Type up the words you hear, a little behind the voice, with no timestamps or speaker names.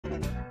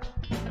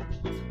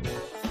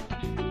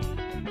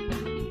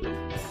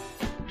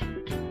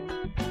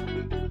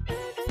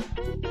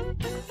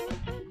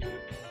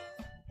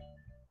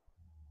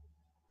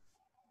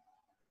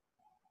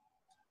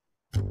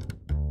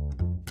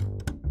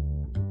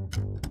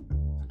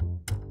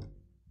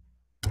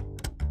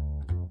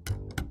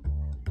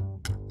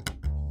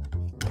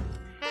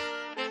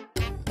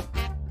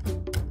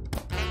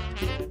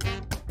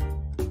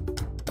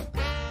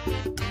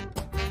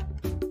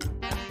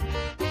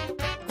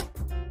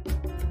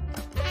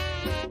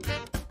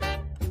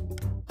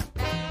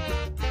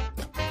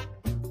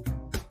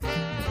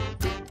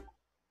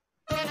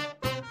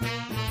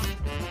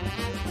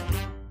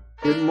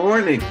Good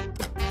morning,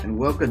 and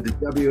welcome to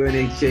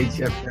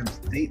WNHH-FM's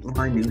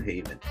Dateline New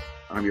Haven.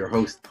 I'm your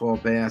host, Paul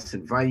Bass,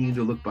 inviting you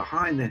to look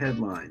behind the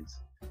headlines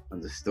on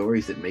the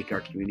stories that make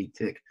our community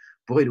tick.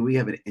 Boy, do we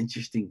have an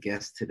interesting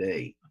guest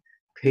today.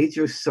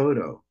 Pedro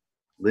Soto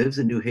lives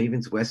in New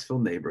Haven's Westville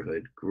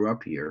neighborhood, grew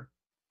up here.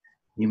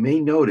 You may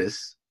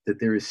notice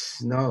that there is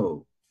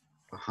snow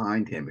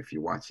behind him if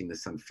you're watching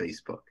this on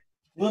Facebook.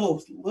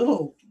 Little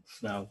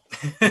snow.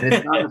 And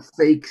it's not a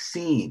fake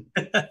scene.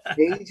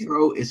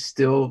 Pedro is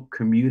still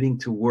commuting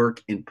to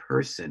work in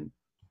person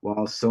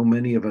while so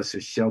many of us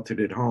are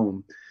sheltered at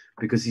home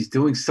because he's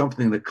doing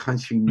something the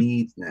country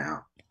needs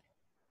now.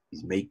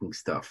 He's making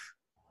stuff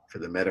for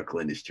the medical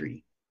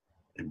industry.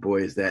 And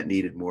boy, is that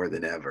needed more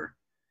than ever.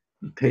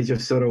 Pedro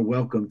Soto,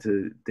 welcome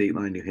to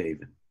Dateline New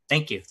Haven.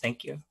 Thank you.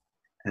 Thank you.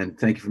 And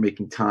thank you for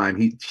making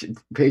time.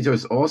 Pedro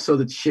is also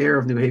the chair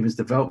of New Haven's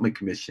Development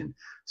Commission.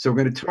 So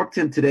we're going to talk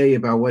to him today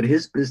about what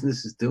his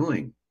business is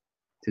doing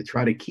to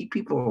try to keep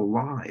people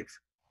alive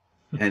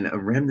and a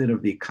remnant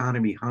of the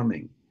economy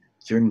humming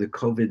during the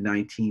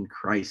COVID-19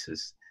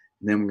 crisis.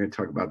 And then we're going to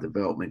talk about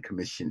Development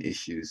Commission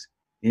issues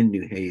in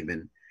New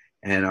Haven.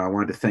 And I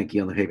wanted to thank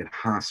Yale New Haven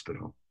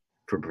Hospital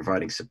for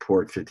providing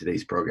support for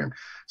today's program.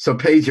 So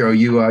Pedro,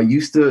 you had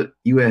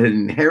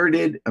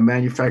inherited a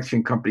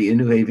manufacturing company in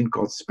New Haven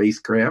called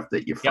Spacecraft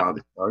that your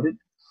father started.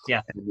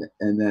 Yeah.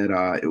 And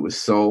that it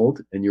was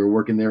sold and you were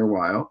working there a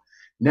while.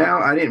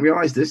 Now, I didn't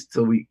realize this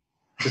till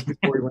just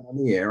before we went on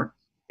the air.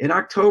 In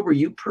October,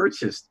 you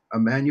purchased a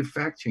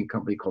manufacturing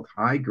company called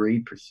High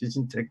Grade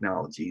Precision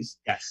Technologies.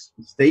 Yes.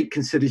 The state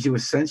considers you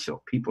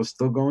essential. People are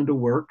still going to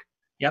work,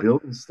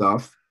 building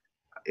stuff.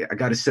 I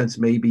got a sense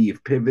maybe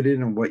you've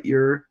pivoted on what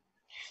you're.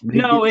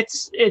 No,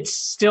 it's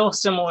still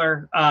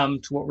similar to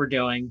what we're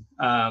doing.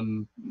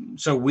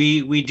 So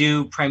we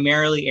do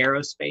primarily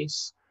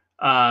aerospace,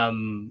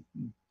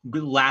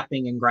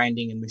 lapping and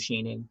grinding and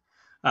machining,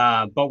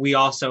 but we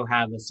also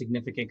have a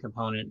significant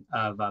component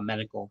of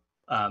medical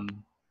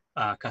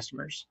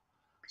customers.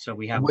 So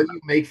we have. What do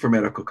you make for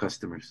medical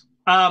customers?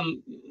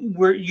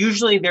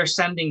 They're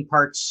sending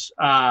parts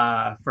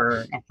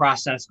for a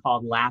process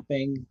called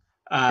lapping. Is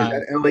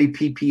that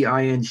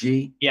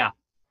LAPPING? Yeah.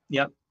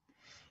 Yep.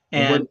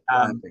 And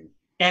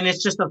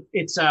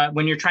it's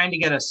when you're trying to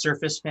get a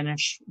surface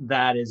finish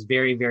that is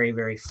very, very,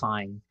 very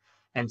fine.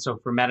 And so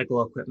for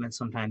medical equipment,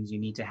 sometimes you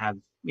need to have,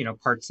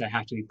 parts that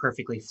have to be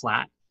perfectly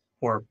flat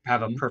or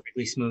have a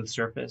perfectly smooth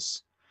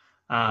surface.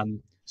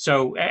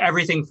 So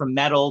everything from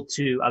metal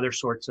to other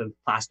sorts of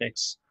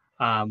plastics,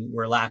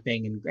 we're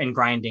lapping and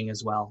grinding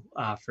as well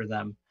for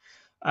them.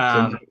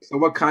 So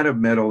what kind of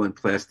metal and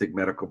plastic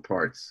medical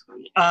parts?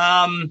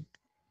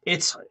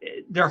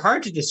 They're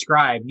hard to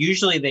describe.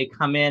 Usually they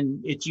come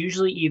in, it's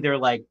usually either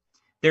like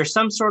there's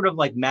some sort of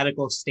like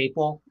medical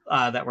staple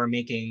that we're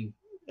making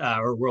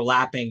or we're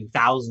lapping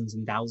thousands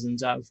and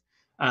thousands of.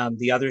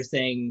 The other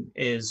thing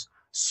is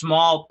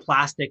small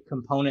plastic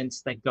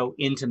components that go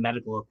into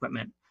medical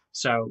equipment.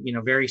 So,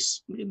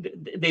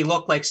 they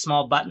look like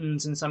small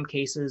buttons in some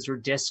cases or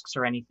discs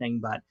or anything,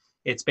 but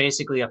it's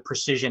basically a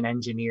precision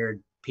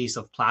engineered piece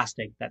of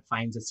plastic that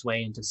finds its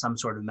way into some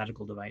sort of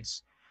medical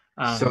device.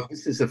 So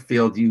this is a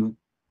field you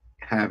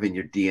have in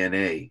your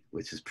DNA,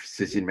 which is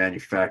precision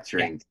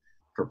manufacturing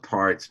for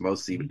parts,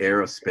 mostly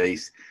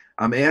aerospace.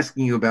 I'm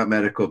asking you about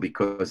medical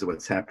because of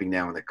what's happening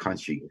now in the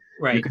country.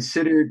 Right. You're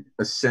considered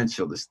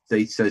essential. The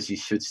state says you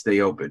should stay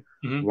open.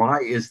 Mm-hmm.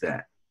 Why is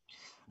that?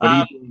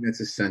 What do you think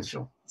that's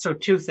essential? So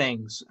two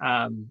things.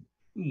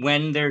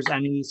 When there's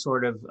any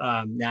sort of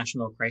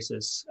national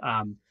crisis,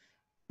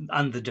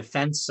 on the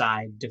defense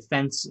side,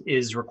 defense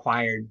is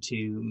required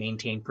to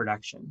maintain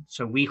production.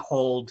 So we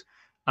hold,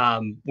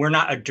 we're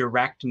not a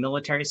direct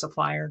military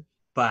supplier,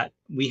 but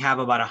we have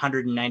about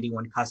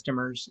 191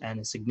 customers, and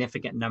a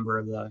significant number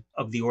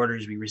of the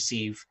orders we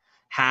receive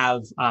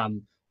have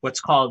what's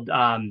called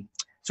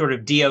sort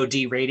of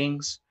DoD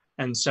ratings.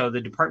 And so the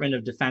Department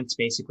of Defense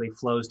basically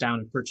flows down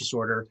a purchase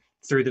order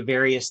through the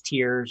various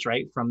tiers,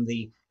 right? From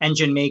the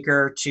engine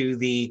maker to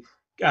the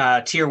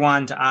tier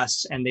one to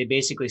us. And they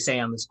basically say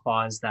on this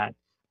clause that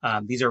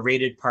these are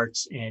rated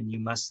parts and you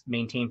must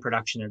maintain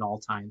production at all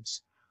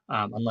times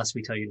unless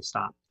we tell you to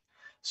stop.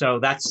 So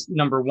that's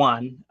number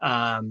one.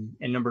 And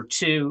number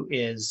two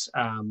is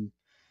on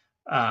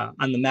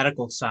the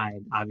medical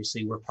side,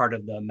 obviously, we're part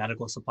of the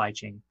medical supply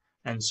chain.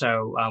 And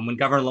so when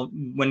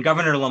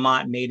Governor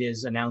Lamont made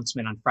his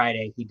announcement on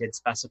Friday, he did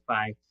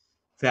specify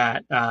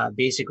that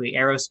basically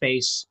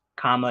aerospace,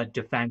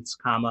 defense,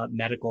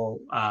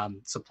 medical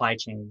supply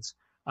chains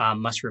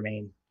must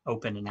remain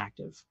open and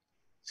active.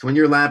 So when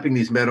you're lapping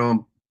these metal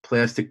and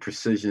plastic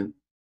precision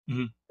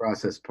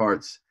process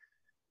parts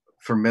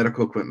for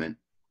medical equipment,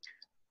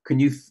 can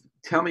you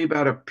tell me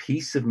about a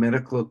piece of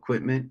medical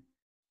equipment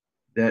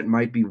that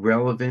might be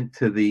relevant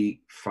to the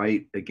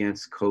fight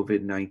against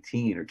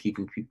COVID-19 or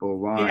keeping people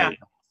alive? Yeah,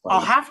 I'll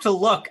have to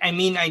look. I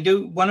mean, I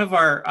do. One of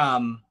our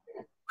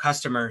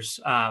customers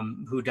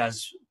who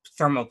does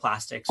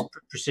thermoplastics,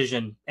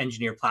 precision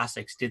engineered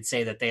plastics, did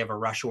say that they have a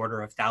rush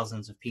order of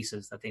thousands of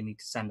pieces that they need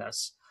to send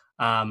us.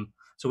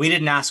 So we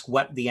didn't ask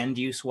what the end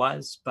use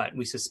was, but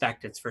we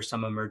suspect it's for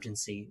some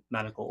emergency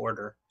medical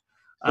order.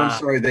 So I'm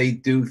sorry, they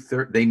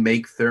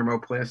make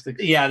thermoplastics?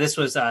 Yeah, this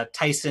was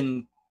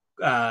Tyson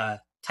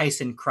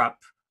Krupp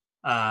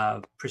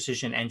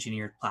Precision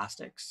Engineered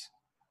Plastics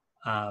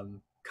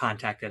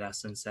contacted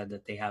us and said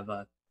that they have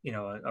a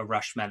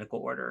rush medical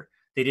order.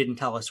 They didn't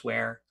tell us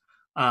where.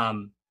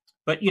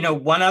 But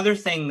one other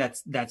thing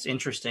that's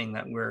interesting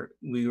that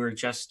we were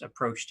just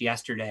approached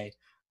yesterday,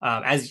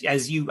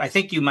 as you I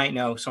think you might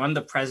know. So I'm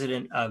the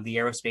president of the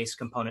Aerospace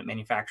Component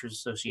Manufacturers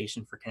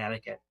Association for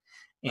Connecticut,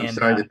 I'm and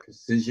sorry, the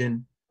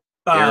Precision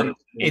the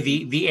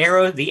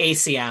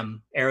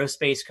ACM,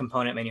 Aerospace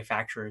Component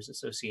Manufacturers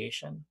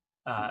Association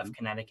of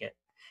Connecticut,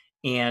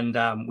 and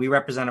we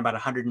represent about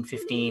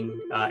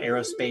 115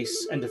 aerospace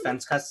and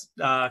defense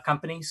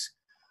companies.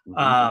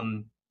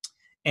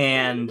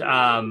 And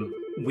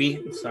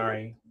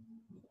sorry.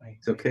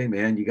 It's okay,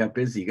 man. You got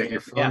busy. You got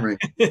your phone ring.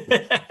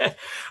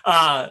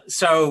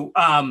 So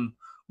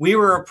we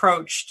were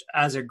approached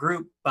as a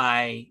group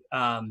by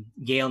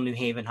Yale New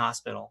Haven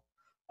Hospital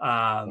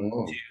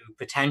to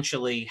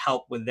potentially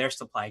help with their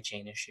supply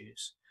chain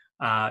issues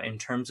in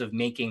terms of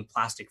making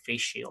plastic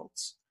face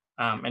shields.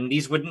 And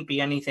these wouldn't be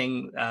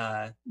anything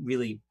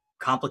really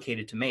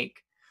complicated to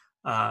make.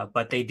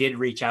 But they did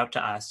reach out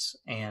to us,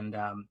 and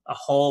a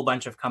whole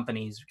bunch of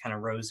companies kind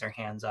of rose their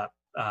hands up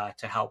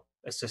to help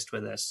assist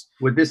with this.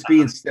 Would this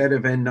be instead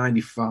of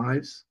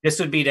N95s?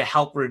 This would be to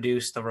help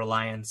reduce the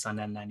reliance on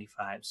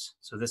N95s.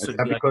 So this would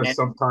be because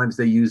sometimes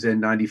they use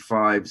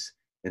N95s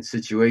in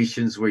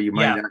situations where you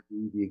might not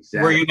need the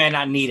exact. Where you may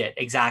not need it,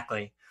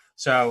 exactly.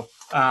 So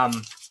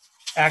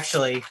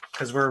actually,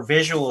 because we're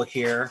visual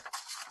here,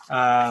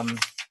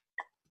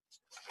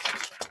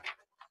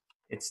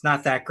 it's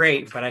not that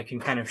great, but I can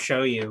kind of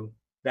show you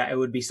that it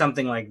would be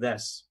something like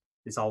this.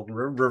 It's all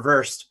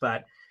reversed,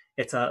 but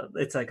it's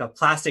like a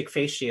plastic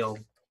face shield.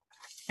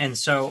 And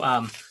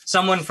so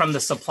someone from the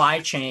supply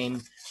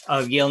chain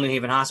of Yale New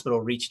Haven Hospital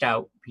reached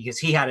out because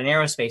he had an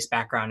aerospace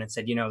background and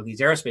said,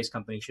 these aerospace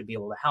companies should be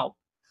able to help.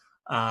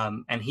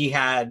 And he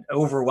had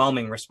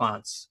overwhelming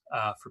response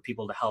for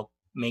people to help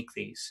make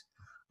these.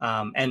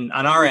 And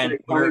on our end,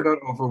 tell me about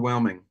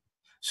overwhelming.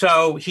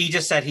 So he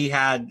just said he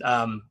had,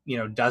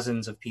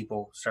 dozens of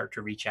people start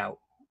to reach out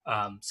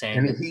saying.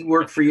 And did he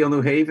work for Yale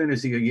New Haven, or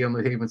is he a Yale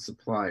New Haven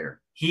supplier?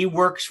 He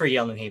works for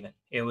Yale New Haven.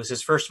 It was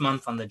his first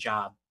month on the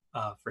job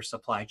for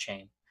supply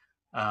chain.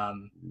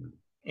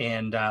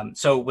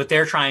 So what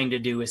they're trying to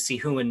do is see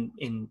who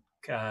in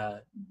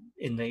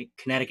the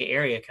Connecticut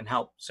area can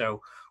help.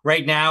 So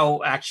right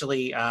now,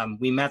 actually,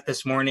 we met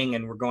this morning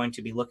and we're going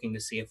to be looking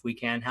to see if we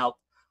can help,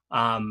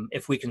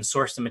 if we can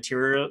source the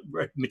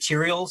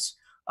materials.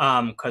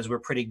 Because we're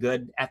pretty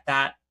good at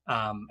that,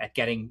 at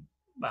getting,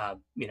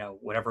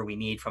 whatever we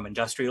need from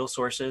industrial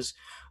sources.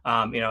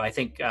 I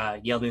think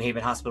Yale New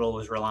Haven Hospital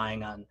was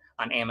relying on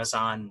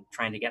Amazon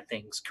trying to get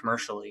things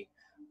commercially.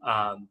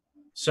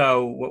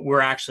 So what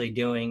we're actually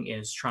doing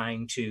is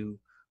trying to,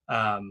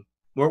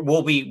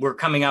 we're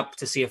coming up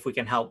to see if we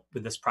can help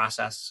with this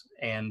process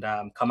and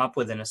come up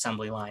with an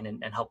assembly line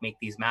and help make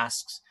these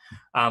masks.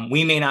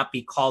 We may not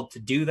be called to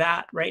do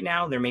that right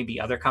now. There may be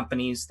other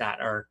companies that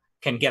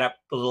can get up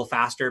a little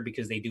faster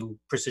because they do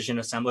precision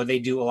assembly. They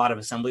do a lot of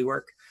assembly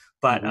work,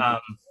 but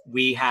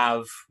we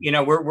have,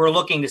 we're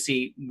looking to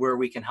see where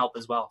we can help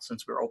as well,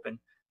 since we're open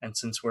and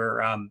since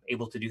we're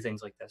able to do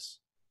things like this.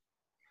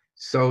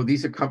 So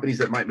these are companies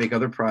that might make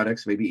other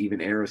products, maybe even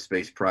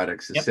aerospace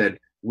products, that said,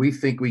 we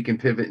think we can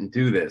pivot and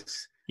do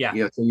this. Yeah.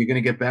 So you're going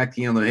to get back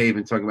to Yale New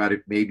Haven talking about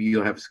it. Maybe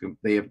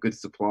they have good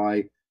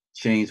supply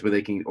chains where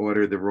they can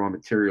order the raw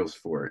materials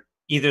for it.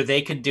 Either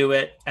they could do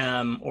it,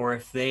 or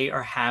if they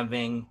are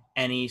having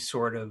any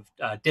sort of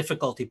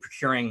difficulty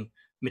procuring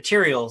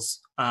materials,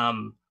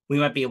 we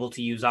might be able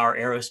to use our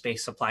aerospace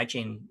supply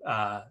chain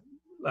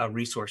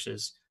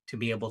resources to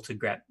be able to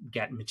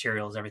get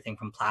materials, everything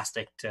from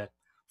plastic to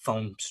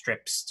foam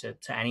strips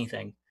to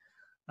anything.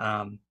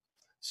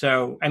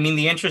 So, I mean,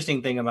 the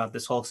interesting thing about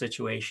this whole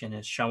situation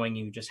is showing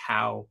you just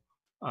how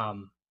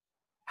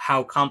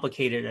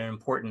complicated and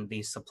important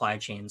these supply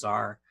chains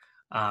are.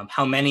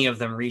 How many of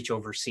them reach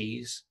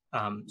overseas.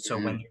 So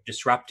when you're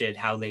disrupted,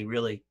 how they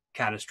really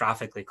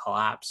catastrophically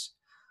collapse.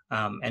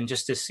 And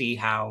just to see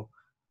how,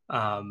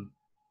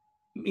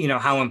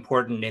 how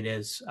important it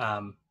is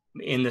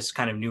in this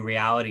kind of new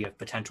reality of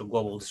potential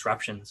global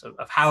disruptions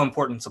of how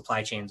important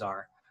supply chains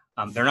are.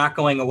 They're not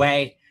going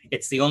away.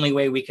 It's the only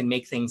way we can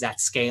make things at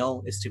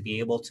scale is to be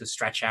able to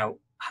stretch out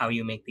how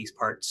you make these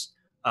parts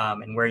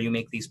and where you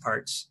make these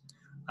parts.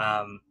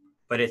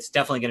 But it's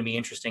definitely going to be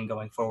interesting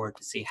going forward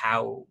to see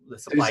how the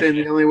supply chain.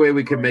 The only way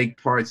we can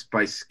make parts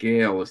by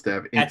scale is to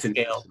have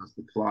international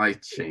supply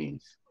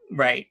chains.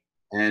 Right.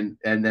 And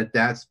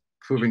that's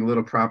proving a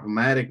little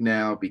problematic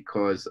now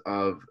because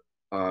of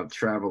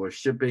travel or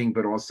shipping,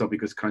 but also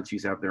because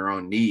countries have their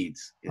own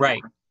needs.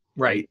 Right.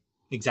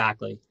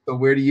 Exactly. So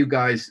where do you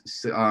guys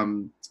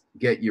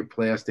get your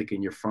plastic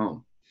and your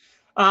foam?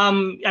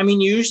 I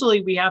mean,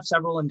 usually we have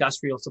several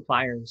industrial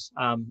suppliers.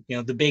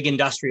 The big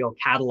industrial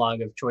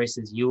catalog of choice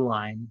is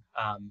Uline,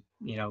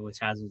 which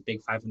has a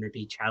big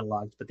 500-page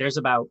catalogs. But there's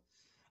about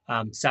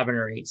 7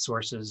 or 8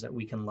 sources that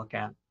we can look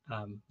at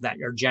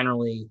that are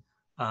generally,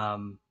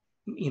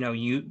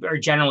 you are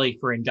generally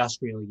for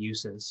industrial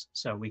uses.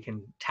 So we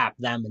can tap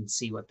them and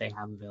see what they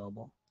have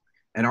available.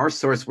 And our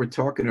source we're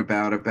talking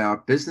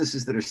about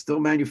businesses that are still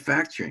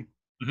manufacturing,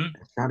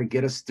 Mm-hmm. trying to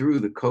get us through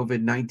the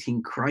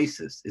COVID-19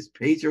 crisis, is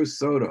Pedro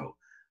Soto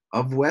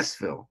of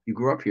Westville. You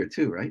grew up here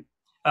too, right?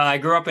 I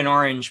grew up in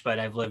Orange, but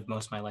I've lived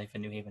most of my life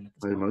in New Haven at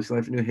this point. Most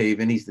life in New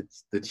Haven. He's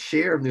the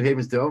chair of New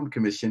Haven's Development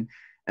Commission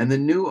and the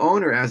new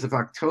owner as of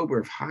October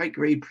of High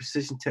Grade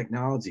Precision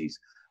Technologies,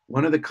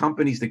 one of the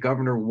companies the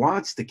governor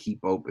wants to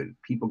keep open,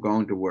 people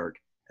going to work.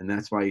 And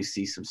that's why you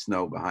see some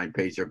snow behind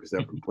Pedro, because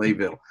they're up in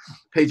Playville.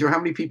 Pedro, how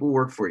many people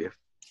work for you?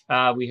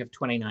 We have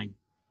 29.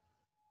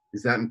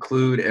 Does that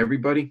include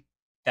everybody?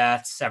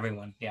 That's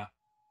everyone, yeah.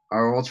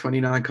 Are all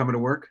 29 coming to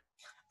work?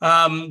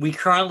 We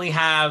currently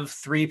have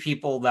 3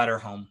 people that are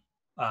home.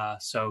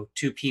 So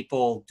 2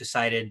 people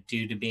decided,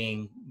 due to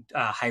being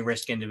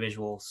high-risk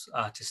individuals,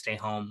 to stay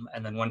home.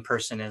 And then 1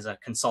 person is a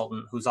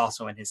consultant who's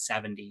also in his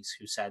 70s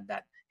who said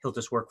that he'll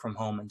just work from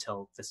home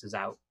until this is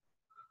out.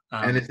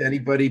 And has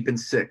anybody been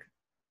sick?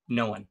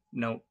 No one.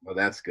 No. Well,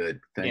 that's good.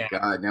 Thank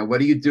God. Now,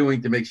 what are you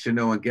doing to make sure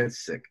no one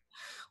gets sick?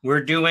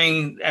 We're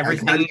doing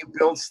everything. How do you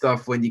build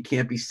stuff when you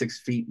can't be 6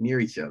 feet near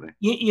each other?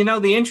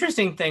 The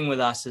interesting thing with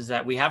us is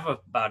that we have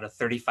about a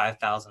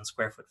 35,000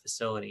 square foot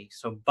facility.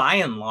 So by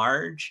and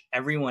large,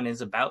 everyone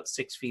is about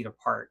 6 feet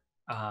apart.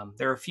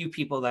 There are a few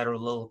people that are a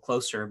little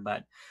closer,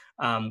 but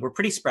we're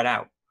pretty spread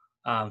out.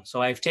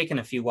 So I've taken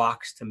a few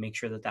walks to make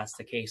sure that that's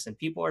the case, and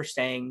people are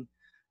staying,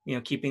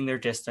 keeping their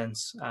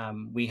distance.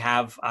 We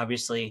have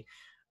obviously,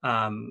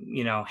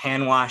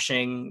 hand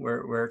washing.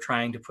 We're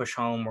trying to push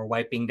home. We're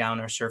wiping down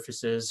our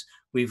surfaces.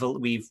 We've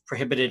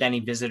prohibited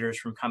any visitors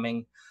from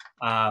coming.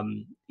 We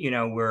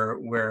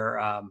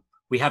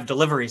have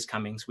deliveries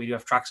coming, so we do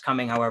have trucks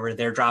coming. However,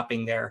 they're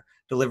dropping their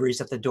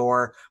deliveries at the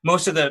door.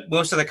 Most of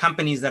the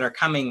companies that are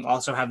coming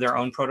also have their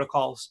own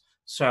protocols,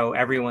 so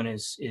everyone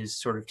is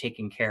sort of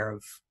taking care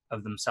of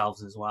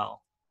themselves as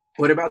well.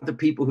 What about the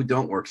people who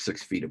don't work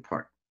 6 feet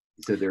apart?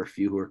 You said there are a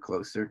few who are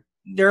closer.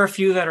 There are a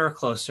few that are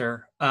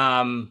closer.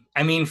 I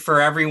mean,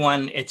 for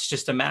everyone, it's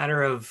just a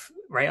matter of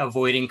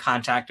avoiding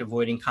contact,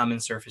 avoiding common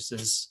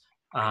surfaces,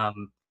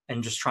 and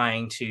just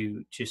trying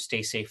to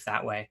stay safe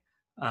that way.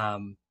 How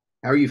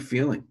are you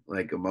feeling,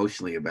 like,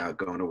 emotionally, about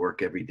going to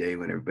work every day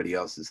when everybody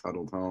else is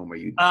huddled home? Are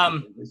you?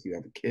 You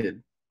have a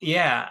kid.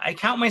 Yeah, I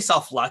count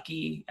myself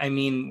lucky. I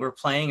mean, we're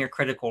playing a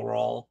critical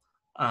role.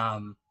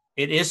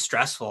 It is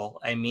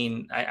stressful. I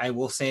mean, I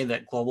will say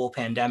that global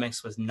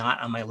pandemics was not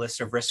on my list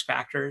of risk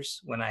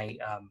factors when I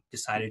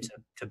decided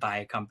to buy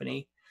a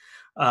company.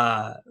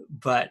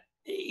 But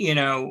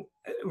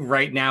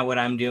right now what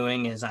I'm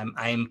doing is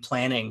I'm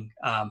planning.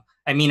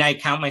 I mean, I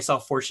count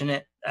myself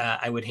fortunate.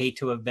 I would hate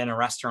to have been a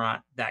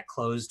restaurant that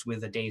closed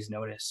with a day's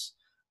notice,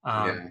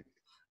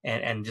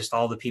 and just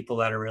all the people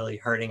that are really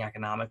hurting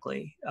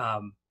economically.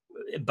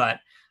 But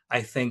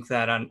I think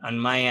that on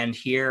my end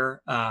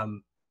here,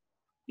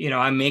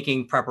 I'm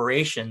making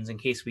preparations in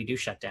case we do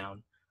shut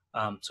down.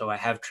 So I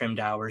have trimmed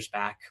hours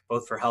back,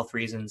 both for health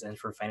reasons and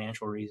for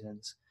financial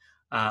reasons.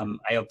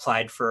 I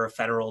applied for a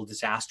federal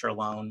disaster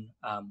loan,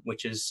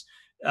 which is,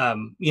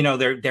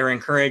 they're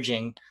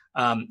encouraging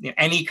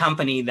any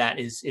company that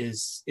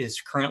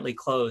is currently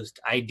closed.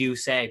 I do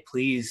say,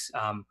 please,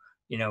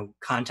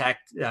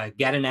 contact,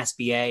 get an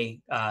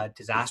SBA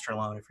disaster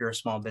loan if you're a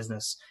small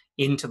business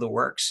into the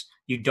works.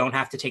 You don't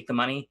have to take the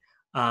money.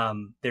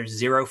 There's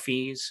 0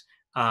 fees.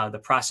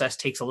 The process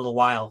takes a little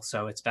while,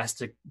 so it's best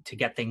to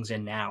get things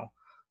in now.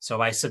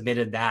 So I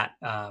submitted that.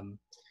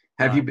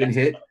 Have you been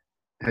hit?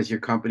 Has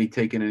your company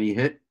taken any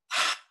hit?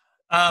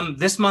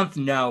 This month,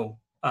 no.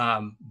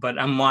 But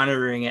I'm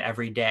monitoring it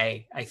every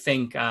day. I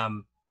think a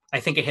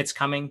hit's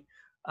coming.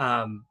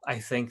 I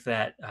think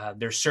that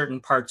there's certain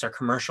parts are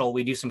commercial.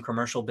 We do some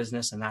commercial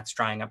business, and that's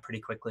drying up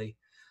pretty quickly.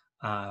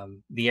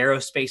 The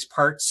aerospace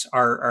parts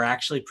are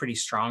actually pretty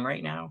strong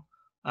right now.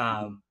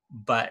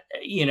 But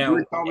you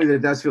told me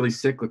that that's really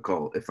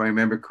cyclical, if I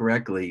remember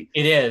correctly.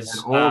 It is.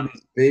 And all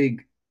these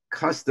big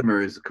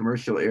customers,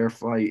 commercial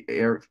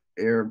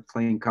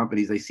airplane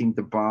companies, they seem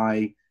to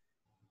buy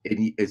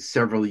in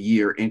several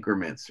year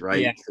increments,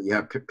 right? Yeah. So you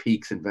have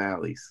peaks and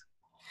valleys.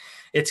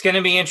 It's going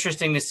to be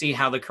interesting to see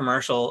how the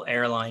commercial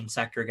airline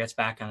sector gets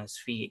back on its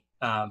feet.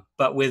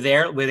 But with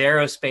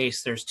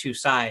aerospace, there's 2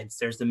 sides.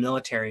 There's the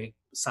military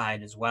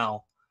side as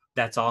well.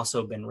 That's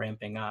also been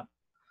ramping up.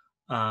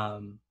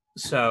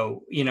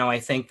 So, I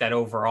think that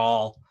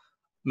overall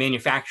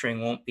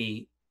manufacturing won't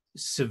be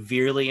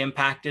severely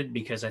impacted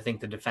because I think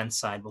the defense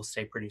side will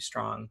stay pretty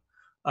strong.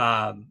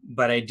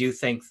 But I do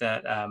think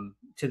that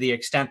to the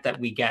extent that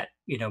we get,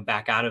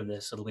 back out of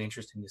this, it'll be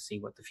interesting to see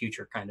what the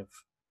future kind of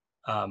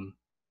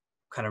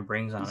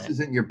brings on it. This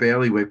isn't your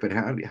bailiwick, but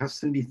how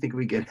soon do you think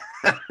we get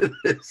out of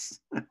this?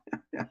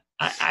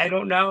 I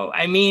don't know.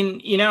 I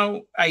mean, you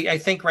know, I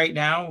think right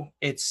now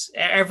it's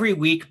every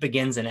week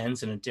begins and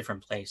ends in a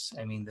different place.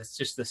 I mean, that's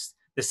just this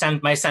the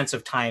sense my sense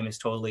of time is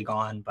totally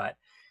gone. But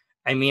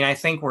I mean, I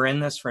think we're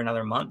in this for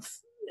another month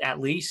at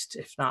least,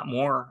 if not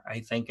more, I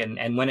think.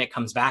 And when it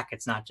comes back,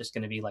 it's not just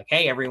going to be like,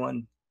 hey,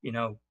 everyone, you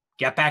know,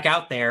 get back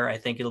out there. I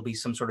think it'll be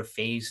some sort of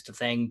phased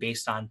thing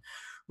based on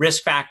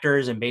risk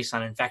factors and based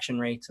on infection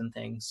rates and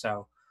things.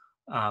 So,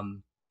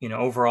 you know,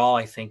 overall,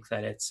 I think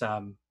that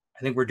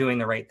I think we're doing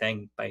the right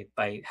thing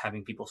by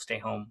having people stay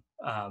home.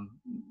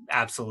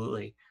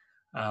 Absolutely.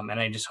 And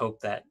I just hope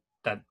that,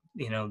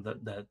 you know,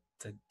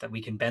 that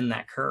we can bend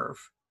that curve.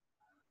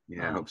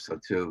 Yeah, I hope so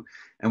too.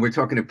 And we're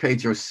talking to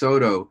Pedro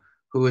Soto,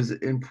 who is an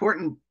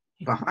important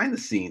behind the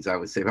scenes, I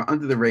would say, but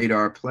under the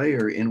radar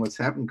player in what's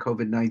happened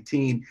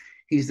COVID-19.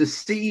 He's the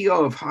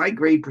CEO of High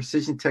Grade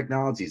Precision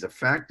Technologies, a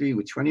factory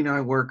with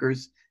 29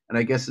 workers. And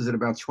I guess is it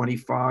about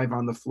 25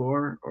 on the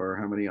floor, or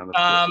how many on the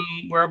floor?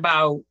 We're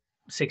about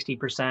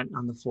 60%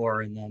 on the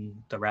floor, and then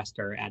the rest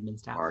are admin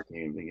staff.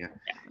 Yeah. Yeah,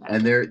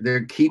 And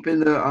they're keeping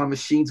the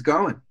machines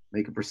going,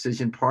 making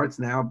precision parts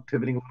now,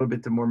 pivoting a little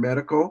bit to more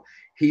medical.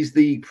 He's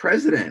the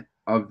president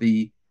of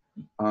the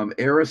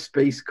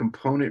Aerospace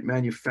Component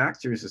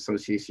Manufacturers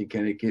Association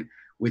Connecticut,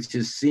 which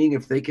is seeing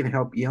if they can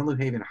help Yale New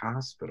Haven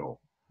Hospital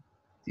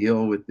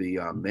deal with the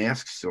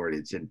mask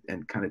shortage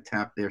and kind of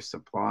tap their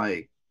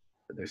suppliers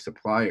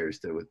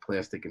with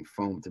plastic and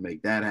foam to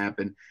make that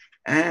happen.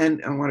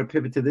 And I want to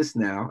pivot to this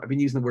now. I've been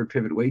using the word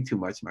pivot way too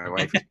much. My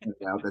wife has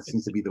pointed out that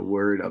seems to be the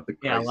word of the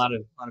crisis. Yeah, a lot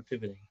of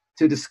pivoting.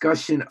 To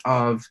discussion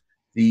of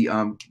the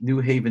New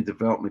Haven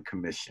Development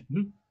Commission.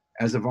 Mm-hmm.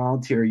 As a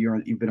volunteer,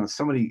 you've been on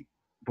so many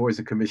boards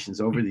and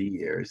commissions over the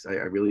years. I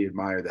really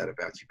admire that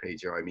about you,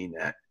 Pedro. I mean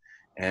that.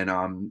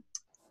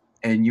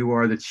 And you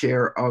are the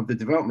chair of the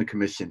Development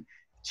Commission.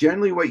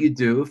 Generally, what you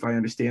do, if I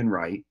understand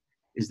right,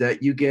 is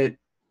that you get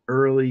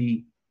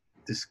early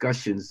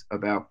discussions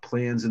about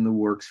plans in the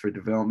works for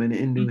development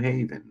in New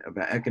Haven,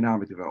 about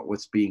economic development,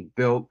 what's being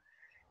built.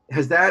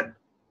 Has that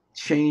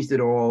changed at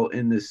all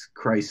in this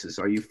crisis?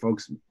 Are you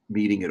folks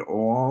meeting at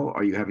all?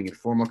 Are you having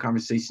informal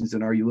conversations?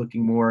 And are you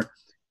looking more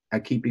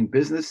at keeping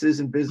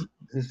businesses in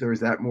business, or is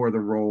that more the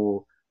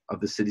role of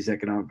the city's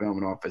Economic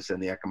Development Office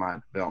and the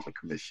Economic Development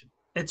Commission?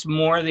 It's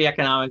more the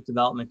Economic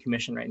Development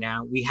Commission right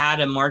now. We had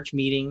a March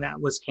meeting that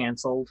was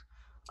canceled.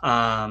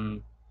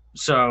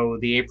 So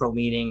the April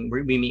meeting,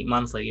 we meet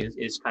monthly,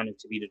 is kind of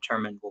to be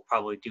determined. We'll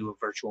probably do a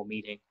virtual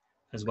meeting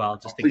as well,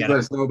 just to Please let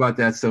us know about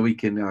that so we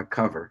can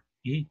cover.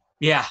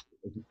 Yeah,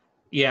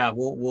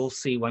 we'll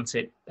see once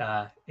it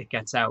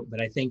gets out. But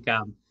I think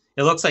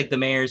it looks like the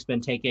mayor's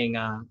been taking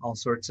all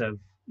sorts of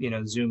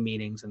Zoom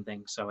meetings and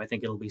things. So I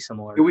think it'll be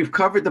similar. We've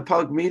covered the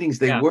public meetings;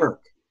 they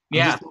work. I'm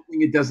just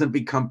hoping it doesn't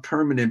become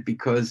permanent,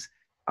 because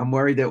I'm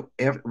worried that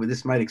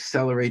this might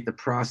accelerate the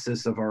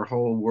process of our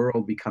whole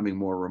world becoming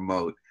more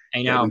remote.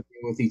 I know. We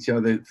deal with each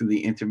other through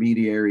the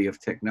intermediary of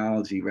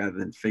technology rather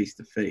than face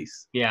to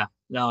face. Yeah,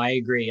 no, I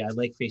agree. I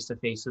like face to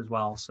face as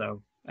well.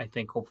 So I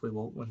think hopefully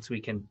once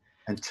we can.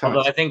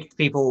 Although I think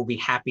people will be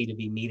happy to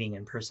be meeting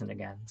in person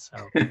again. So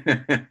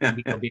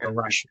there'll be a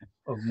rush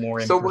of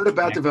more. So what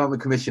about Development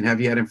Commission?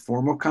 Have you had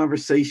informal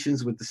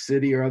conversations with the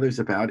city or others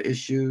about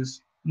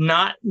issues?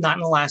 Not in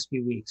the last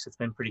few weeks. It's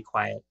been pretty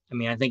quiet. I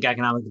mean, I think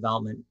economic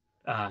development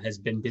has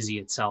been busy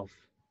itself,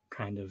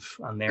 kind of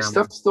on their. Is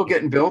stuff still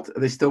getting built?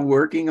 Are they still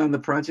working on the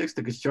projects,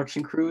 the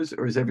construction crews,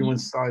 or is everyone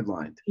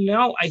sidelined?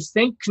 No, I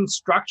think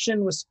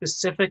construction was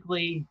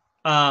specifically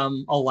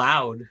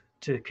allowed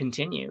to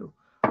continue.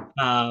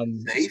 So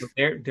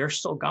they're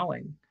still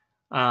going.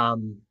 Why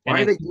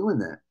are they doing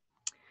that?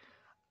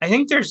 I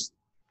think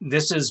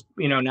this is,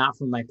 not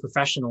from my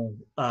professional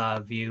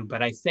view,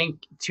 but I think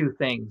two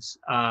things.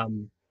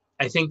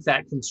 I think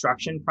that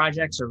construction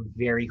projects are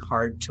very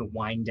hard to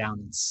wind down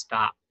and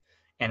stop.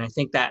 And I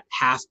think that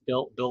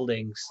half-built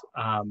buildings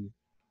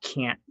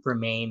can't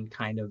remain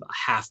kind of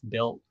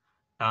half-built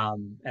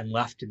and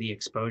left to the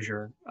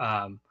exposure.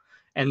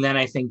 And then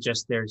I think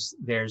just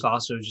there's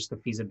also just the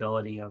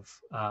feasibility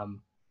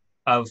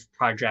of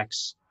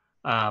projects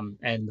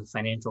and the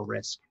financial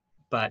risk.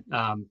 But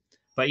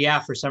yeah,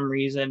 for some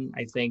reason,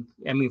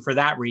 for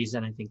that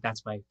reason, I think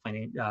that's why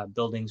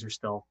buildings are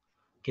still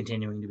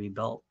continuing to be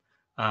built.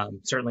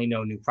 Certainly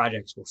no new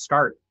projects will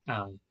start,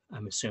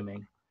 I'm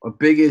assuming. A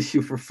big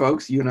issue for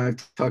folks, you and I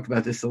have talked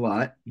about this a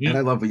lot, and I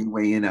love when you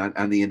weigh in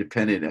on the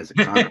independent as a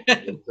comment.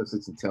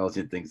 Such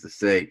intelligent things to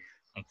say.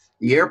 Thanks.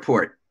 The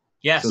airport.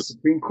 Yes. So the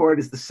Supreme Court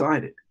has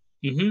decided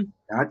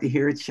not to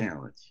hear a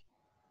challenge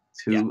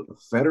to a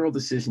federal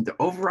decision to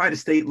override a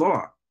state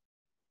law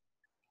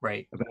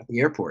about the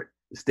airport.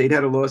 The state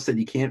had a law that said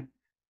you can't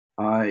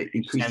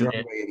increase the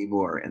runway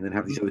anymore and then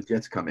have these other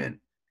jets come in.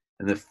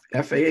 And the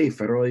FAA,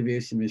 Federal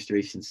Aviation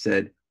Administration,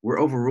 said, we're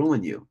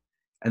overruling you.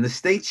 And the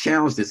state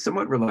challenged it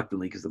somewhat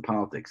reluctantly because of the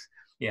politics.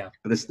 Yeah.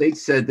 But the state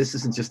said this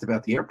isn't just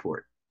about the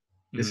airport.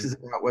 This is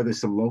about whether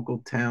some local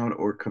town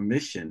or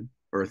commission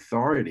or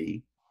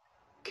authority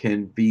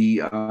can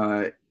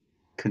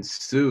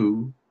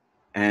sue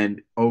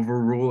and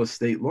overrule a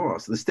state law.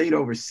 So the state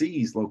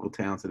oversees local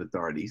towns and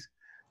authorities,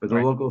 but the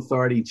Right. local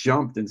authority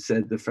jumped and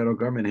said to the federal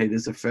government, hey,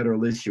 this is a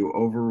federal issue,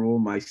 overrule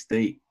my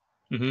state.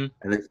 Hmm.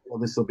 And they feel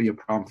this will be a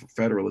problem for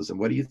federalism.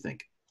 What do you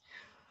think?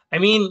 I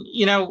mean,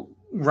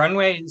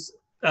 runways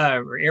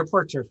or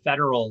airports are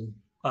federal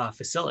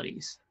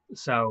facilities.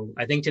 So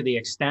I think to the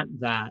extent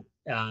that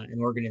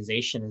an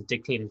organization is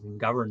dictated and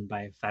governed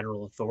by a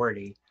federal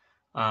authority,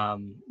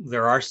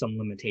 there are some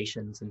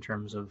limitations in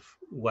terms of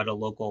what a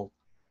local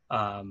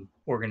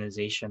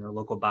organization or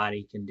local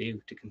body can do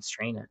to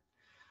constrain it.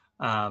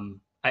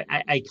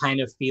 I kind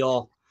of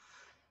feel,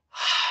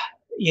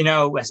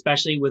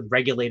 especially with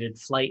regulated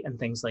flight and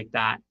things like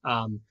that,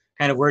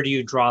 kind of where do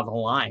you draw the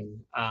line?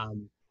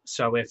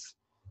 So if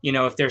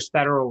there's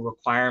federal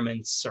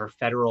requirements or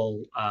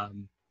federal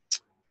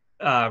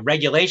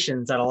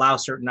regulations that allow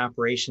certain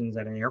operations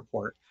at an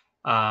airport,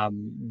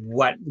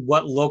 what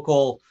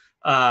local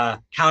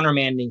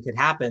countermanding could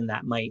happen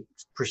that might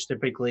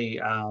precipitously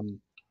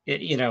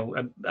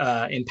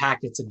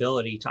impact its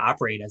ability to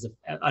operate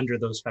under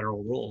those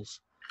federal rules.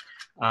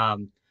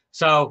 Um,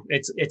 so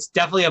it's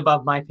definitely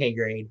above my pay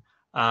grade.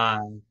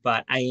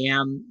 But I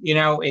am,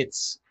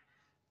 it's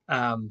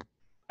um,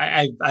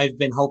 I've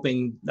been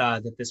hoping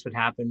that this would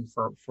happen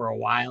for a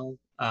while.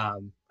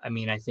 I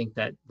mean, I think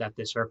that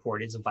this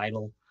airport is a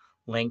vital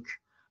link.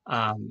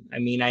 I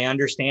mean, I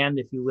understand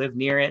if you live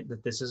near it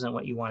that this isn't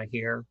what you want to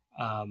hear,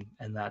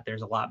 and that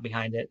there's a lot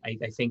behind it. I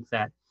think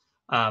that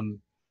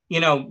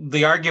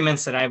the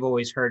arguments that I've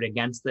always heard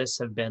against this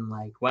have been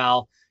like,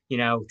 well,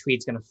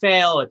 Tweed's going to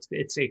fail.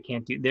 It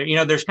can't do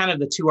there. There's kind of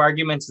the two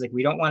arguments, like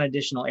we don't want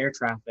additional air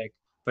traffic,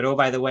 but oh,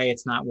 by the way,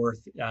 it's not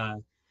worth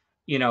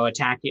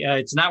attacking.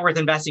 It's not worth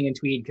investing in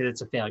Tweed because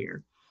it's a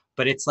failure.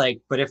 But it's like,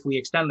 but if we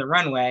extend the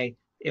runway,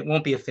 it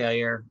won't be a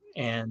failure,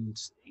 and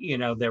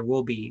there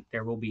will be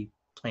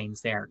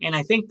planes there. And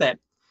I think that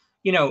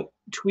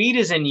Tweed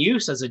is in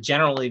use as a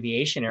general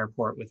aviation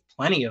airport with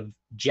plenty of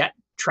jet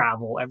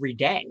travel every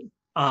day.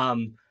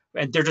 And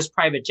they're just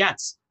private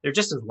jets. They're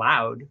just as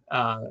loud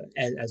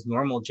as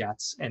normal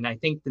jets. And I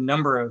think the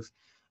number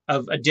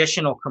of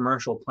additional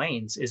commercial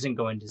planes isn't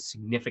going to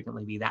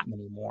significantly be that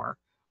many more.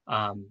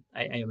 I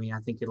mean, I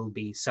think it'll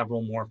be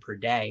several more per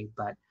day.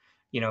 But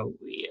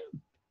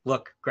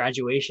look,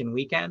 graduation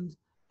weekend,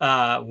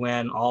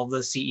 when all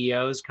the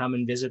CEOs come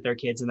and visit their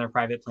kids in their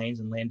private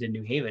planes and land in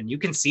New Haven, you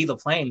can see the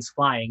planes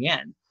flying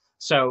in.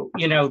 So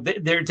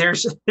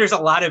there's a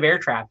lot of air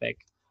traffic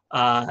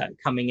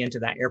coming into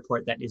that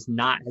airport that has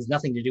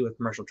nothing to do with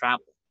commercial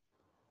travel.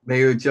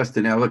 Mayor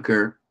Justin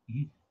Elicker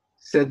Mhm.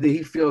 said that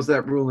he feels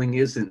that ruling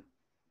isn't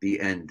the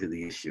end to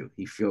the issue.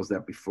 He feels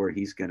that before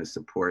he's going to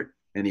support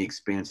any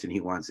expansion,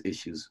 he wants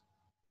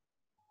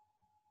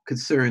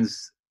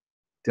concerns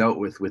dealt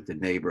with the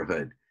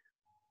neighborhood.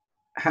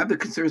 Have the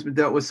concerns been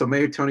dealt with? So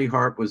Mayor Tony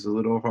Harp was a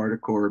little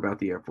hardcore about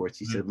the airports.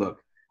 He said,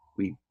 look,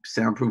 we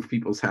soundproof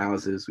people's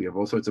houses. We have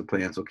all sorts of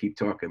plans. We'll keep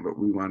talking, but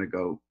we want to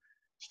go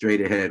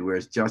straight ahead.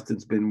 Whereas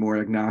Justin's been more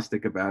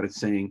agnostic about it,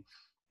 saying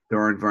there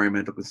are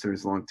environmental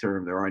concerns long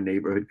term. There are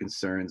neighborhood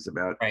concerns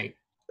about Right.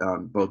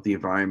 Both the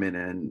environment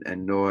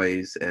and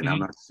noise. And I'm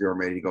not sure I'm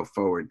ready to go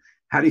forward.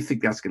 How do you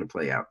think that's going to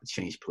play out, the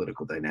change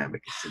political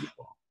dynamic at City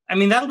Hall? I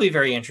mean, that'll be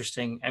very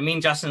interesting. I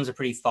mean, Justin's a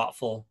pretty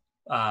thoughtful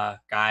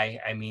guy.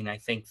 I mean, I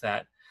think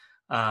that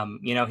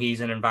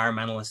he's an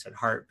environmentalist at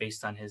heart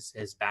based on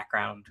his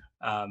background,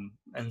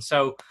 and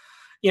so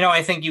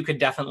I think you could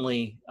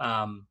definitely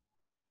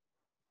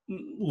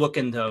look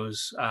and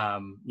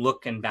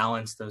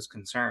balance those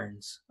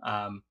concerns.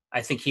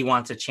 I think he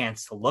wants a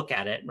chance to look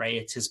at it. Right,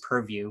 it's his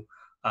purview.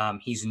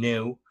 He's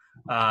new,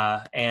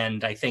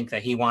 and I think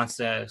that he wants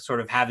to sort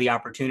of have the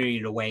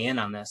opportunity to weigh in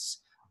on this.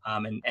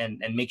 And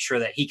make sure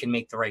that he can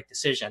make the right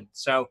decision.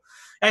 So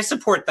I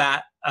support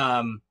that.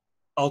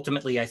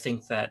 Ultimately, I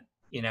think that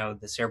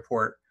this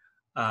airport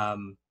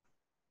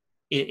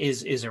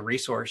is a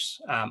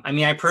resource. I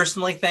mean, I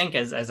personally think,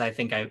 as I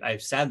think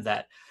I've said,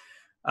 that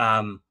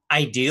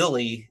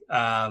ideally,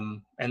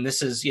 and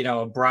this is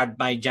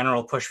my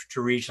general push to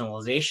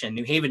regionalization,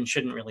 New Haven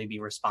shouldn't really be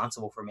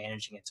responsible for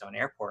managing its own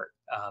airport.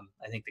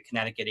 I think the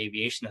Connecticut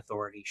Aviation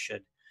Authority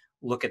should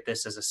look at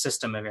this as a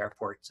system of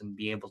airports and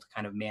be able to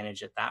kind of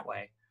manage it that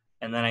way.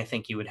 And then I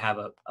think you would have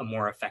a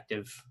more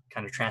effective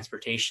kind of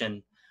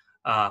transportation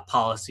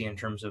policy in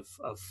terms of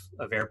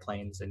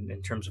airplanes and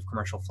in terms of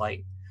commercial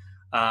flight.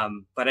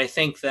 But I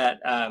think that,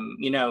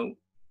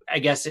 I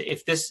guess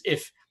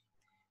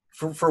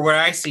for where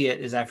I see it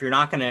is that if you're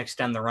not going to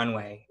extend the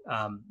runway,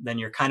 then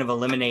you're kind of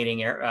eliminating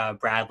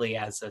Bradley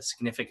as a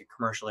significant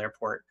commercial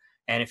airport.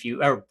 And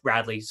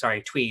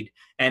Tweed.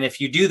 And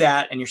if you do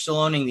that and you're still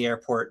owning the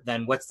airport,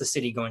 then what's the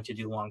city going to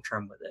do long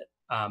term with it?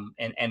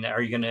 And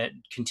are you going to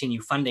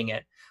continue funding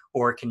it,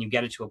 or can you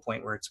get it to a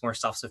point where it's more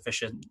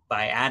self-sufficient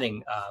by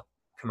adding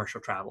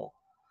commercial travel?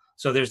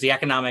 So there's the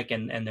economic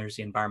and there's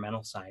the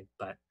environmental side.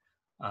 But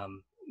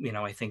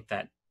I think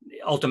that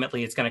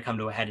ultimately it's going to come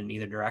to a head in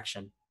either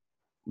direction.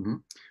 Mm-hmm.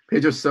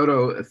 Pedro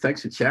Soto,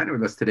 thanks for chatting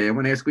with us today. I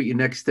want to ask what your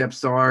next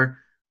steps are.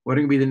 What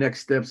are going to be the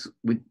next steps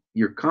with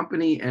your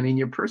company and in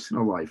your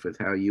personal life with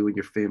how you and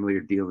your family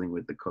are dealing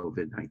with the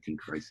COVID-19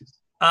 crisis?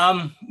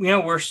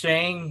 We're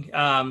staying,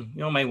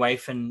 my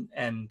wife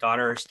and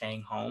daughter are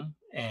staying home,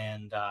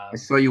 and I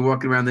saw you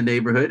walking around the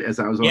neighborhood as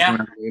I was walking yeah,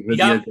 around the neighborhood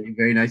the yep, other day.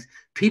 Very nice.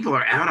 People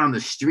are out on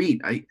the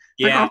street. If I go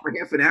yeah, for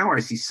half an hour, I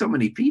see so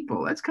many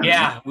people. That's kind of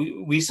nice. yeah.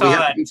 We We saw have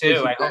to that be too.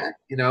 pushing I hope. back,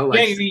 Yeah,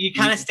 like you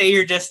kind of stay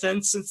your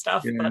distance and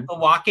stuff, yeah. but the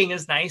walking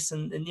is nice,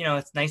 and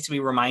it's nice to be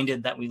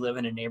reminded that we live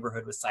in a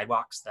neighborhood with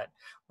sidewalks, that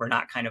we're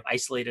not kind of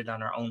isolated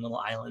on our own little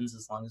islands,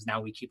 as long as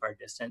now we keep our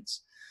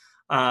distance.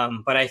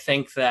 But I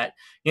think that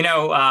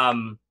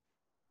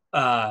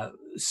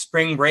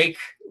spring break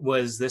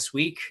was this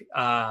week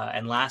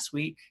and last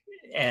week,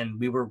 and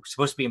we were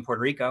supposed to be in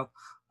Puerto Rico,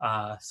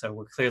 so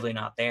we're clearly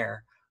not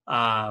there.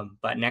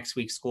 But next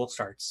week school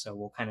starts, so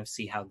we'll kind of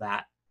see how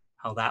that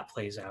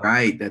plays out.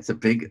 Right, that's a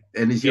big.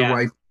 And is your Yeah,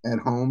 wife at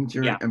home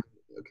during? yeah,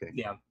 Okay.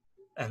 yeah.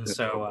 And Good.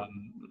 so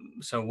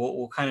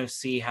we'll kind of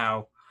see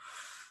how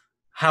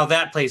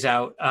that plays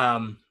out.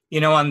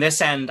 On this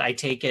end, I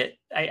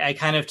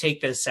kind of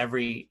take this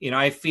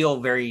I feel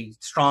very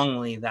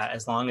strongly that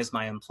as long as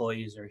my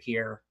employees are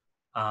here,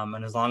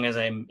 and as long as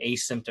I'm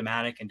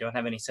asymptomatic and don't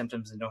have any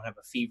symptoms and don't have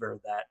a fever,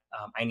 that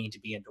I need to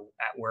be at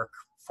work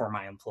for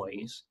my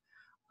employees.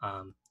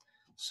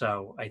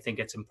 So I think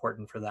it's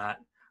important for that.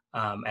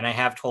 And I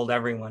have told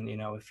everyone,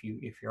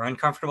 if you're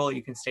uncomfortable,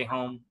 you can stay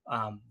home.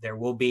 There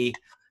will be,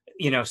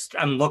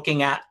 I'm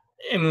looking at,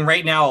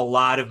 right now, a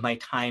lot of my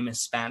time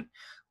is spent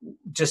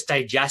just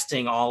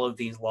digesting all of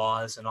these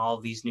laws and all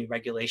of these new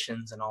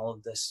regulations and all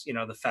of this,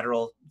 the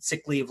federal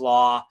sick leave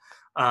law,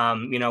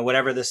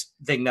 whatever this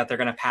thing that they're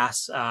going to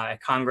pass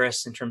at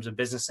Congress in terms of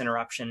business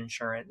interruption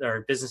insurance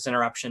or business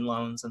interruption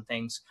loans and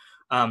things,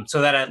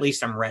 so that at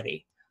least I'm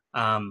ready.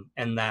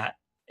 And that,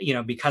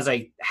 because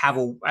I have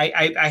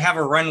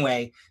a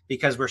runway,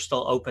 because we're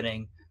still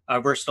open,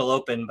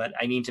 but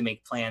I need to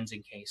make plans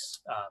in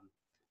case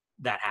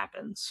that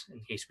happens,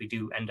 in case we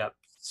do end up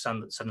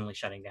suddenly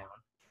shutting down.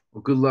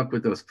 Well, good luck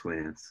with those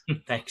plans.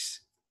 Thanks.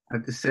 I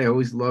have to say, I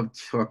always loved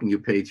talking to you,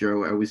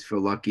 Pedro. I always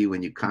feel lucky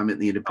when you comment in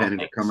the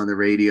Independent or come on the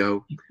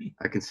radio.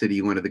 I consider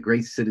you one of the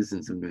great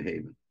citizens of New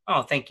Haven.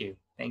 Oh, thank you.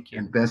 Thank you.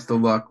 And best of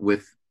luck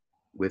with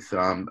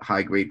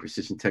high grade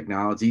precision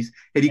technologies.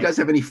 Hey, do you guys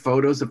have any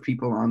photos of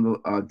people on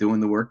the doing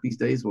the work these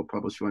days? We'll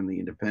publish one in the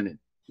Independent.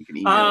 You can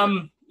email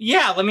them.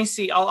 Yeah, let me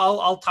see.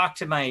 I'll talk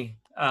to my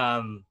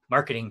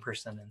marketing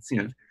person and see.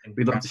 Yeah.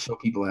 We'd love to show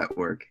people at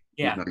work.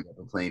 Yeah.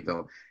 In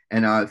Plainville.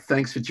 And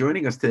thanks for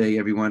joining us today,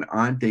 everyone,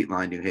 on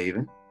Dateline New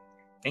Haven.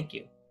 Thank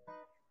you.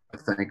 I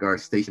thank our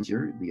station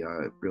here,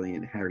 the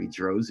brilliant Harry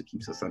Droz, who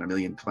keeps us on a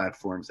million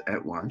platforms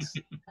at once.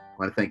 I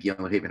want to thank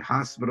Yellow Haven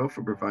Hospital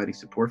for providing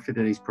support for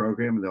today's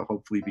program, and they'll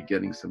hopefully be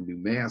getting some new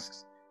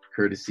masks,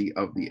 courtesy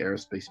of the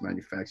Aerospace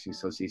Manufacturing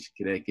Association of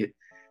Connecticut.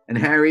 And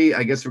Harry,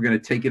 I guess we're going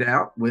to take it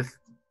out with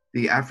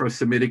the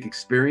Afro-Semitic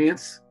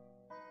Experience,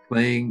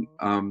 playing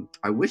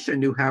I Wish I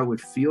Knew How It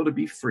Would Feel to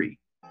Be Free,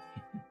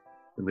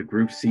 from the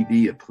group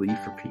CD, A Plea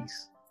for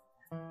Peace.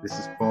 This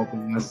is Paul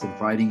Bass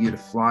inviting you to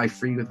fly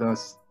free with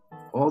us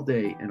all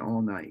day and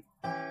all night.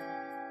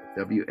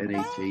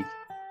 WNHH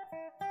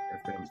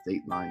FM's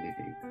Dateline New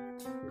Haven,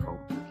 your home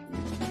for the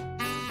community.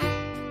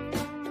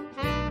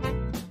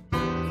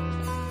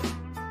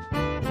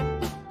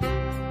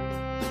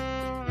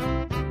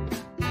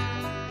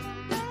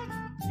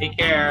 Take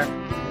care.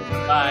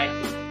 Bye.